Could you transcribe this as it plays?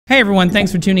Hey everyone,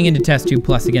 thanks for tuning in to Test Tube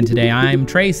Plus again today. I'm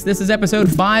Trace. This is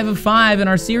episode 5 of 5 in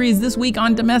our series this week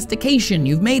on domestication.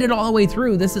 You've made it all the way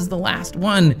through. This is the last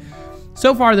one.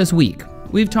 So far this week,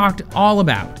 we've talked all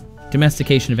about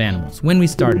domestication of animals, when we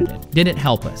started it. Did it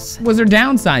help us? Was there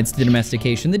downsides to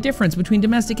domestication? The difference between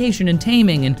domestication and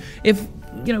taming, and if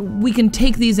we can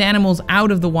take these animals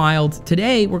out of the wild.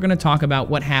 Today, we're gonna talk about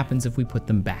what happens if we put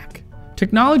them back.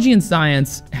 Technology and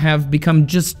science have become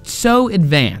just so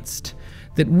advanced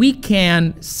that we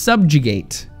can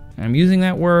subjugate, I'm using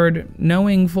that word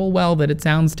knowing full well that it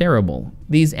sounds terrible,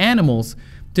 these animals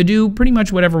to do pretty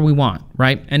much whatever we want,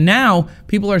 right? And now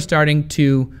people are starting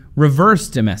to reverse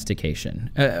domestication,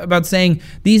 about saying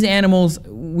these animals,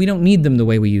 we don't need them the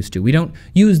way we used to. We don't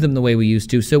use them the way we used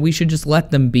to, so we should just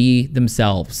let them be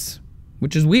themselves,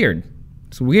 which is weird.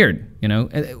 It's weird,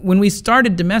 When we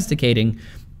started domesticating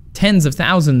tens of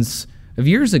thousands of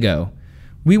years ago,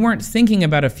 we weren't thinking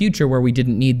about a future where we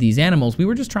didn't need these animals. We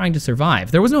were just trying to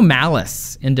survive. There was no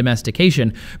malice in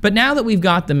domestication. But now that we've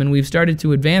got them and we've started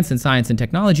to advance in science and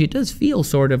technology, it does feel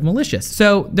sort of malicious.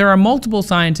 So there are multiple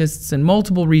scientists and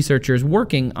multiple researchers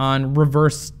working on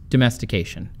reverse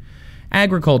domestication.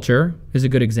 Agriculture is a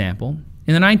good example.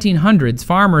 In the 1900s,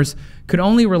 farmers could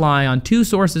only rely on 2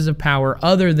 sources of power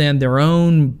other than their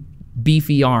own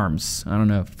beefy arms. I don't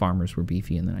know if farmers were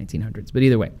beefy in the 1900s, but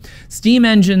either way. Steam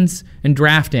engines and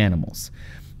draft animals.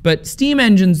 But steam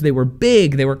engines, they were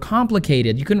big, they were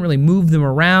complicated, you couldn't really move them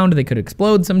around, they could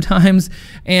explode sometimes,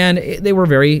 and they were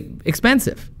very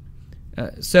expensive.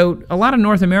 So a lot of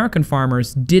North American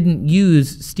farmers didn't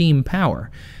use steam power.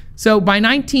 So by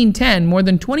 1910, more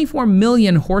than 24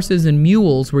 million horses and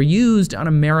mules were used on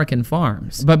American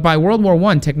farms. But by World War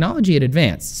I, technology had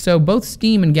advanced, so both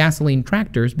steam and gasoline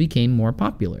tractors became more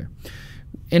popular.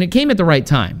 And it came at the right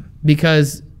time,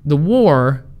 because the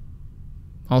war,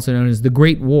 also known as the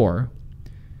Great War,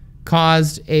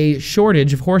 caused a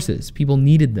shortage of horses. People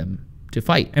needed them to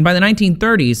fight. And by the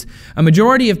 1930s, a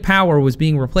majority of power was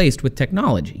being replaced with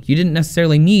technology. You didn't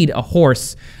necessarily need a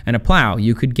horse and a plow.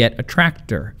 You could get a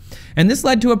tractor. And this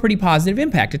led to a pretty positive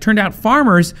impact. It turned out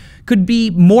farmers could be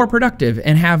more productive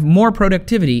and have more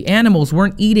productivity. Animals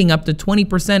weren't eating up to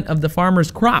 20% of the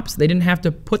farmer's crops. They didn't have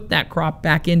to put that crop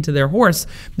back into their horse.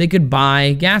 They could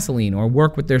buy gasoline or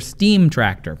work with their steam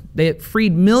tractor. They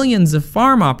freed millions of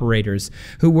farm operators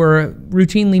who were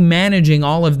routinely managing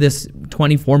all of this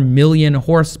 24 million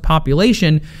horse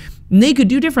population. And they could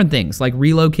do different things, like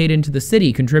relocate into the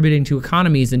city, contributing to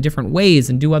economies in different ways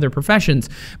and do other professions.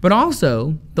 But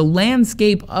also, the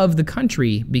landscape of the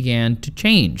country began to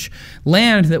change.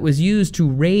 Land that was used to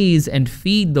raise and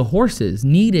feed the horses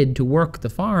needed to work the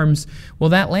farms. Well,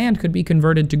 that land could be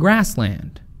converted to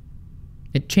grassland.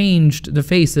 It changed the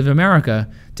face of America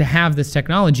to have this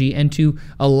technology and to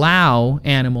allow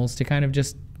animals to kind of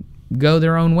just go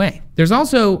their own way. There's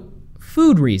also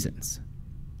food reasons.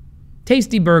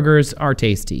 Tasty burgers are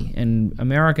tasty, and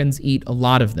Americans eat a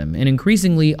lot of them. And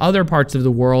increasingly, other parts of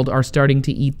the world are starting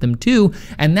to eat them too,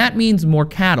 and that means more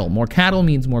cattle. More cattle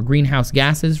means more greenhouse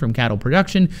gases from cattle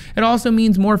production. It also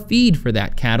means more feed for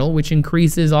that cattle, which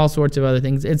increases all sorts of other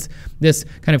things. It's this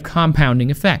kind of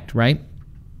compounding effect, right?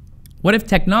 What if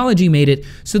technology made it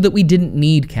so that we didn't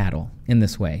need cattle in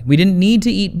this way? We didn't need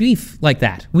to eat beef like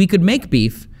that. We could make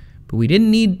beef, but we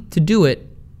didn't need to do it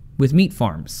with meat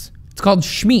farms. It's called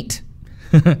schmeat.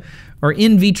 Or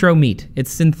in vitro meat.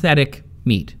 It's synthetic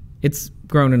meat. It's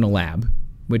grown in a lab,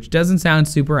 which doesn't sound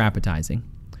super appetizing,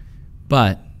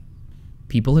 but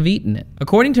people have eaten it.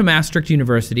 According to Maastricht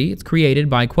University, it's created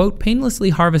by, quote, painlessly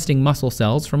harvesting muscle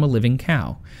cells from a living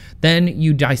cow. Then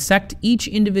you dissect each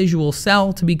individual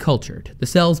cell to be cultured. The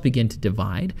cells begin to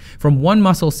divide. From one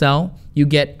muscle cell, you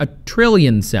get 1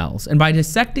 trillion cells. And by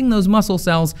dissecting those muscle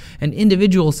cells and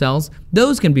individual cells,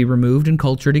 those can be removed and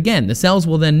cultured again. The cells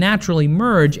will then naturally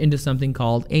merge into something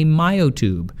called a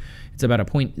myotube. It's about a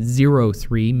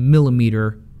 0.03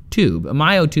 millimeter tube. A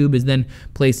myotube is then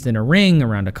placed in a ring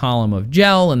around a column of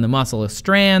gel, and the muscle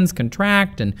strands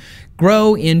contract and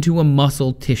grow into a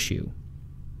muscle tissue.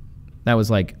 That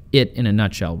was like it in a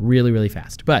nutshell, really, really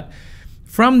fast. But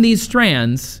from these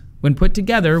strands, when put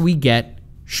together, we get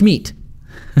schmeat.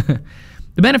 The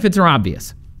benefits are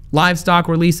obvious. Livestock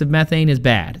release of methane is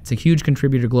bad. It's a huge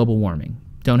contributor to global warming.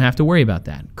 Don't have to worry about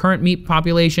that. Current meat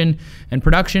population and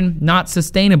production, not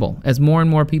sustainable, as more and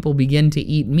more people begin to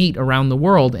eat meat around the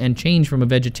world and change from a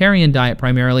vegetarian diet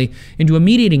primarily into a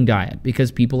meat-eating diet,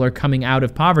 because people are coming out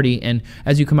of poverty, and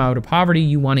as you come out of poverty,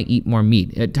 you want to eat more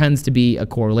meat. It tends to be a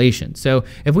correlation. So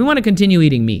if we want to continue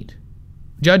eating meat,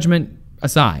 judgment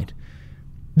aside,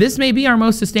 This may be our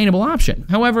most sustainable option.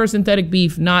 However, synthetic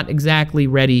beef not exactly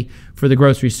ready for the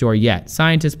grocery store yet.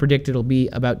 Scientists predict it'll be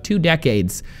about 2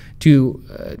 decades to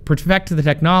perfect the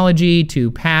technology,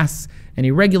 to pass any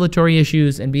regulatory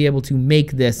issues, and be able to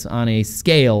make this on a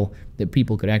scale that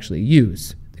people could actually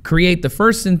use. To create the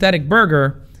first synthetic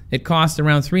burger, it cost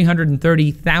around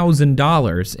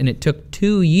 $330,000, and it took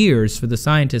 2 years for the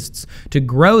scientists to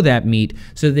grow that meat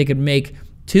so that they could make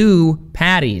 2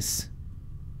 patties.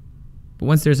 But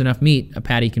once there's enough meat, a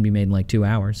patty can be made in like 2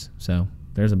 hours. So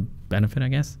there's a benefit, I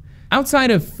guess.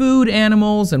 Outside of food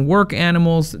animals and work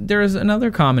animals, there's another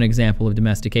common example of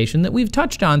domestication that we've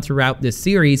touched on throughout this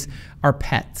series, our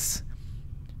pets.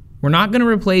 We're not going to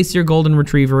replace your golden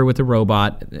retriever with a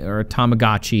robot or a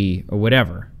Tamagotchi or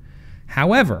whatever.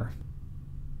 However,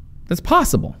 that's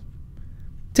possible.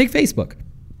 Take Facebook.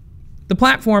 The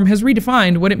platform has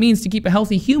redefined what it means to keep a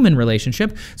healthy human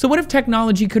relationship. So what if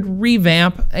technology could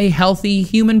revamp a healthy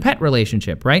human-pet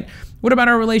relationship, right? What about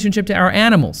our relationship to our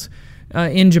animals?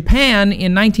 In Japan,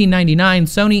 in 1999,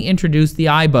 Sony introduced the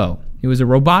Aibo. It was a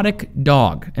robotic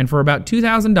dog, and for about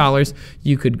 $2,000,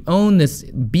 you could own this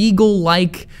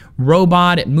beagle-like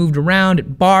robot. It moved around,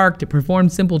 it barked, it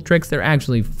performed simple tricks. They're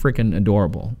actually freaking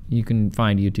adorable. You can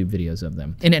find YouTube videos of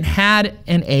them. And it had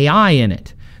an AI in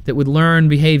it that would learn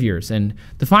behaviors. And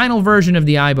the final version of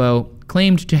the Aibo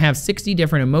claimed to have 60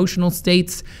 different emotional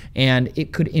states, and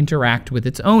it could interact with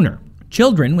its owner.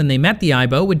 Children, when they met the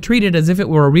Aibo, would treat it as if it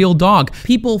were a real dog.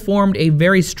 People formed a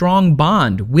very strong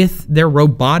bond with their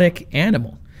robotic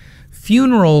animal.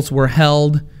 Funerals were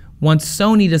held once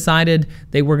Sony decided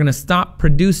they were going to stop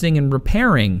producing and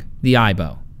repairing the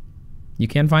Aibo. You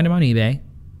can find them on eBay.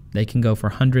 They can go for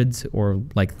hundreds or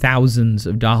like thousands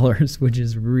of dollars, which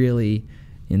is really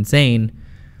insane.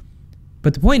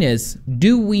 But the point is,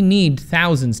 do we need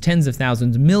thousands, tens of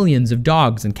thousands, millions of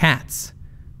dogs and cats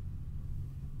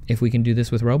if we can do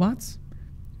this with robots?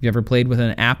 Have you ever played with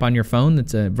an app on your phone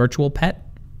that's a virtual pet?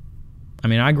 I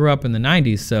mean, I grew up in the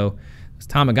 90s, so those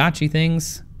Tamagotchi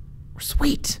things were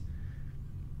sweet.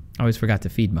 I always forgot to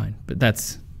feed mine, but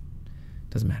doesn't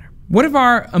matter. What if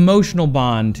our emotional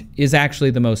bond is actually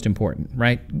the most important,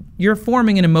 right? You're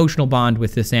forming an emotional bond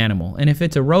with this animal, and if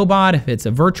it's a robot, if it's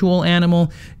a virtual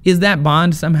animal, is that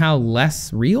bond somehow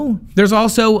less real? There's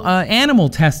also animal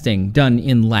testing done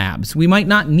in labs. We might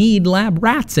not need lab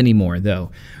rats anymore,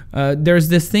 though. There's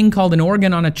this thing called an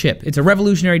organ on a chip. It's a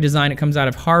revolutionary design. It comes out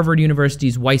of Harvard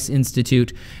University's Weiss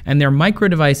Institute, and they're micro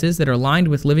devices that are lined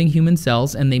with living human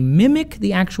cells, and they mimic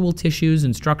the actual tissues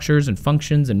and structures and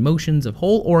functions and motions of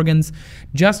whole organs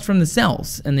just from the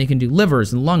cells, and they can do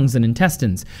livers and lungs and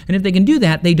intestines. And if they can do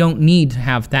that, they don't need to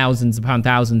have thousands upon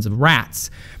thousands of rats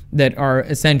that are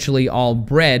essentially all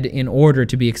bred in order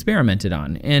to be experimented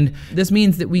on. And this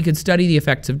means that we could study the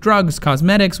effects of drugs,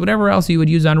 cosmetics, whatever else you would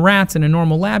use on rats in a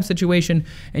normal lab situation,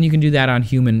 and you can do that on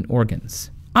human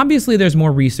organs. Obviously, there's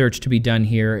more research to be done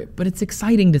here, but it's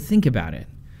exciting to think about it.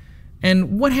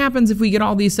 And what happens if we get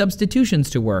all these substitutions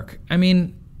to work? I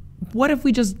mean, what if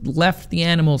we just left the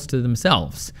animals to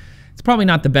themselves? It's probably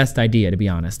not the best idea, to be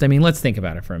honest. I mean, let's think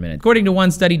about it for a minute. According to one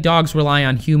study, dogs rely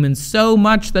on humans so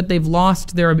much that they've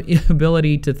lost their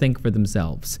ability to think for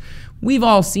themselves. We've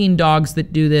all seen dogs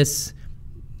that do this.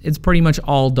 It's pretty much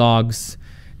all dogs.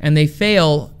 And they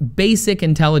fail basic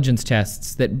intelligence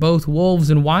tests that both wolves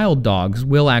and wild dogs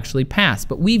will actually pass.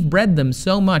 But we've bred them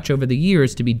so much over the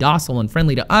years to be docile and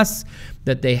friendly to us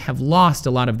that they have lost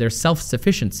a lot of their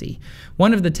self-sufficiency.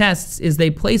 One of the tests is they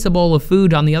place a bowl of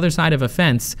food on the other side of a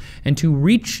fence, and to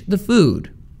reach the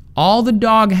food, all the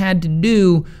dog had to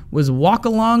do was walk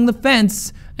along the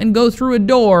fence and go through a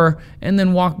door and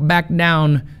then walk back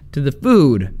down to the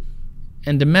food.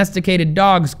 And domesticated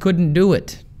dogs couldn't do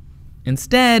it.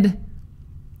 Instead,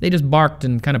 they just barked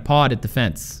and kind of pawed at the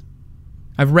fence.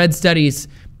 I've read studies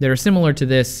that are similar to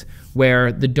this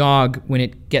where the dog, when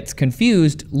it gets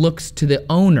confused, looks to the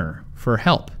owner for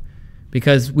help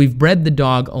because we've bred the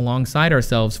dog alongside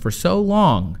ourselves for so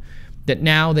long that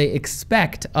now they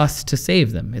expect us to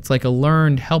save them. It's like a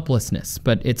learned helplessness,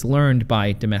 but it's learned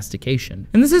by domestication.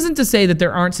 And this isn't to say that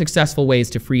there aren't successful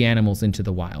ways to free animals into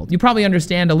the wild. You probably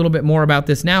understand a little bit more about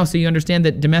this now, so you understand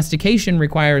that domestication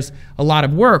requires a lot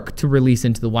of work to release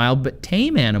into the wild, but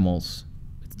tame animals,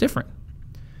 it's different.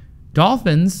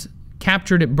 Dolphins,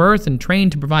 captured at birth and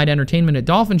trained to provide entertainment at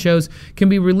dolphin shows, can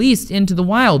be released into the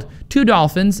wild. 2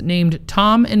 dolphins named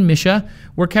Tom and Misha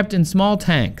were kept in small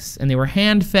tanks, and they were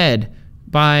hand-fed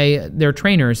by their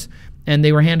trainers, and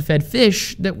they were hand-fed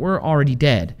fish that were already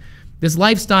dead. This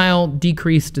lifestyle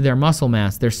decreased their muscle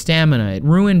mass, their stamina. It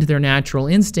ruined their natural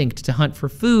instinct to hunt for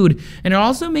food, and it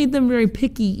also made them very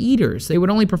picky eaters. They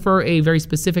would only prefer a very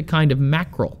specific kind of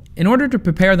mackerel. In order to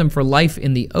prepare them for life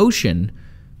in the ocean,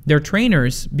 their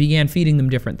trainers began feeding them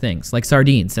different things, like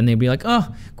sardines, and they'd be like,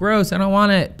 oh, gross, I don't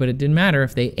want it. But it didn't matter.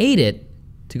 If they ate it,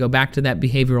 to go back to that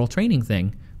behavioral training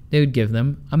thing, they would give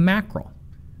them a mackerel.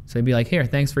 So they'd be like, here,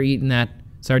 thanks for eating that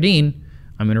sardine.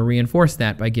 I'm going to reinforce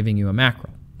that by giving you a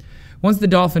mackerel. Once the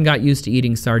dolphin got used to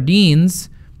eating sardines,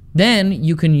 then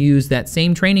you can use that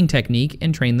same training technique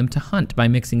and train them to hunt by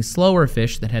mixing slower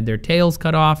fish that had their tails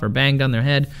cut off or banged on their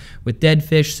head with dead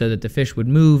fish so that the fish would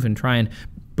move and try and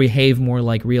behave more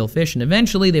like real fish. And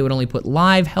eventually they would only put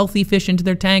live, healthy fish into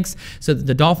their tanks so that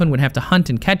the dolphin would have to hunt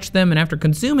and catch them. And after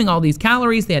consuming all these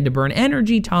calories, they had to burn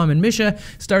energy. Tom and Misha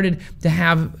started to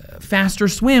have faster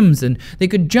swims, and they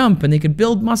could jump, and they could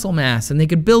build muscle mass, and they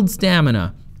could build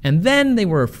stamina. And then they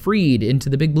were freed into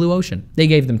the big blue ocean. They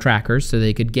gave them trackers so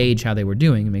they could gauge how they were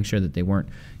doing and make sure that they weren't,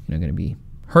 going to be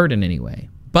hurt in any way.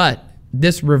 But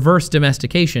this reverse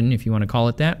domestication, if you want to call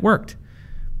it that, worked.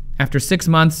 After 6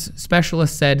 months,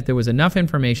 specialists said there was enough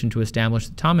information to establish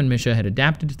that Tom and Misha had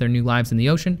adapted to their new lives in the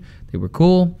ocean. They were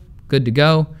cool, good to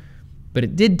go. But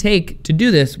it did take, to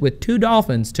do this with 2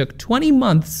 dolphins, took 20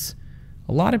 months,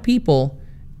 a lot of people,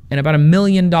 and about $1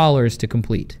 million to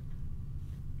complete.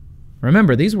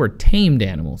 Remember, these were tamed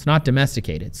animals, not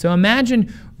domesticated. So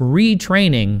imagine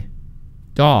retraining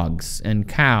dogs and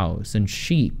cows and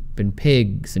sheep and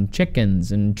pigs and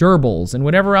chickens and gerbils and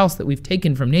whatever else that we've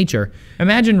taken from nature.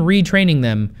 Imagine retraining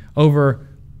them over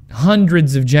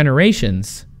hundreds of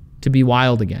generations to be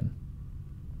wild again.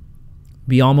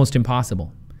 Be almost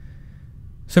impossible.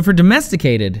 So for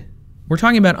domesticated, we're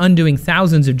talking about undoing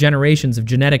thousands of generations of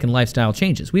genetic and lifestyle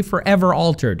changes. We've forever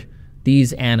altered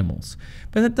these animals.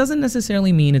 But that doesn't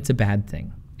necessarily mean it's a bad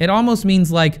thing. It almost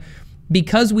means like,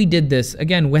 because we did this,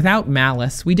 again, without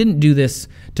malice, we didn't do this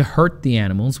to hurt the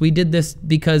animals. We did this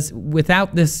because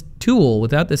without this tool,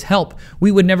 without this help, we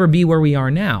would never be where we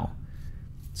are now.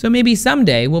 So maybe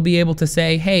someday we'll be able to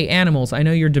say, hey, animals, I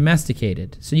know you're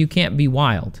domesticated, so you can't be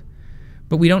wild.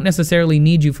 But we don't necessarily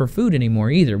need you for food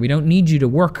anymore either. We don't need you to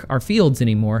work our fields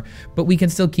anymore, but we can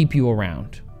still keep you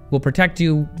around. We'll protect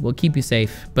you, we'll keep you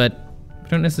safe, but we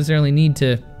don't necessarily need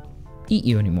to eat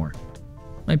you anymore.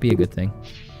 Might be a good thing.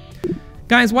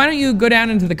 Guys, why don't you go down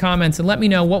into the comments and let me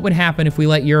know what would happen if we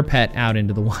let your pet out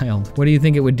into the wild? What do you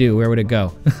think it would do? Where would it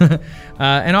go?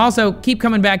 And also, keep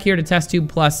coming back here to TestTube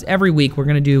Plus every week. We're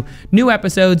gonna do new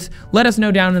episodes. Let us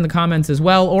know down in the comments as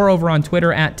well, or over on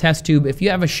Twitter at TestTube. If you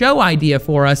have a show idea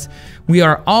for us, we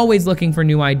are always looking for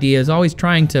new ideas, always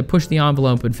trying to push the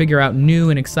envelope and figure out new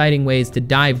and exciting ways to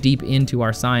dive deep into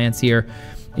our science here.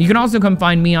 You can also come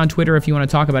find me on Twitter if you want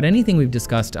to talk about anything we've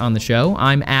discussed on the show.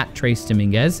 I'm at Trace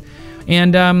Dominguez.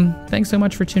 And thanks so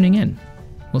much for tuning in.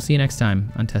 We'll see you next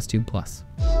time on TestTube Plus.